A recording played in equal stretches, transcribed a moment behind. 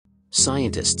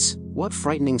Scientists, what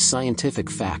frightening scientific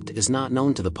fact is not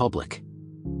known to the public?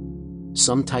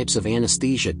 Some types of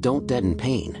anesthesia don't deaden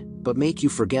pain, but make you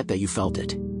forget that you felt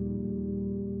it.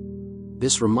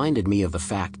 This reminded me of the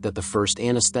fact that the first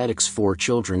anesthetics for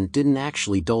children didn't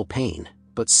actually dull pain,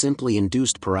 but simply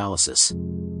induced paralysis.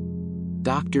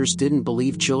 Doctors didn't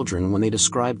believe children when they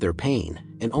described their pain,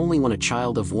 and only when a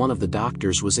child of one of the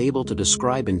doctors was able to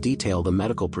describe in detail the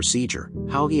medical procedure,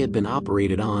 how he had been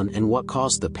operated on and what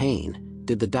caused the pain,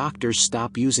 did the doctors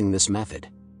stop using this method.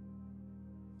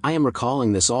 I am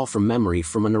recalling this all from memory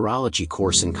from a neurology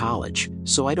course in college,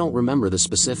 so I don't remember the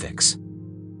specifics.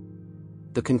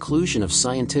 The conclusion of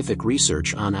scientific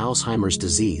research on Alzheimer's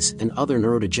disease and other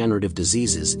neurodegenerative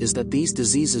diseases is that these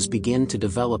diseases begin to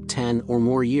develop 10 or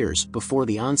more years before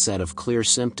the onset of clear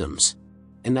symptoms,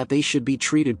 and that they should be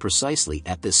treated precisely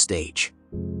at this stage.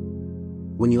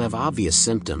 When you have obvious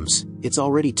symptoms, it's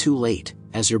already too late,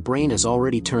 as your brain has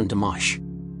already turned to mush.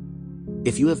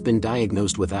 If you have been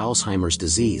diagnosed with Alzheimer's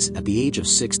disease at the age of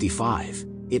 65,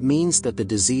 it means that the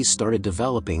disease started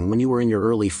developing when you were in your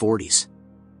early 40s.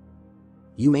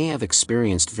 You may have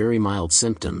experienced very mild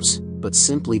symptoms, but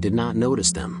simply did not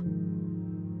notice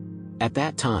them. At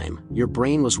that time, your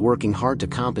brain was working hard to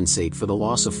compensate for the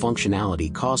loss of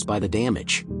functionality caused by the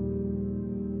damage.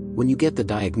 When you get the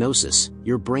diagnosis,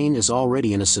 your brain is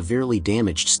already in a severely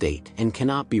damaged state and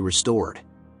cannot be restored.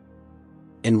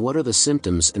 And what are the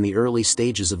symptoms in the early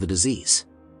stages of the disease?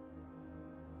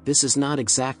 This is not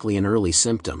exactly an early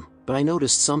symptom, but I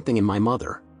noticed something in my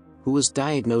mother, who was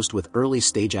diagnosed with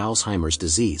early-stage Alzheimer's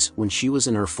disease when she was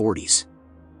in her 40s.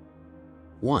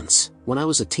 Once, when I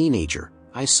was a teenager,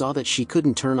 I saw that she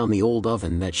couldn't turn on the old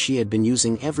oven that she had been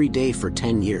using every day for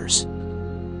 10 years.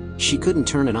 She couldn't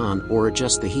turn it on or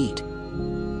adjust the heat.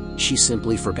 She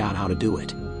simply forgot how to do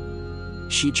it.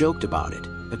 She joked about it,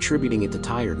 attributing it to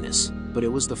tiredness, but it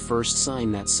was the first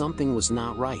sign that something was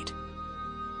not right.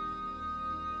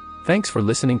 Thanks for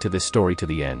listening to this story to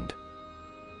the end.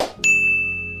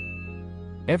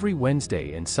 Every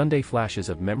Wednesday and Sunday Flashes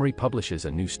of Memory publishes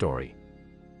a new story.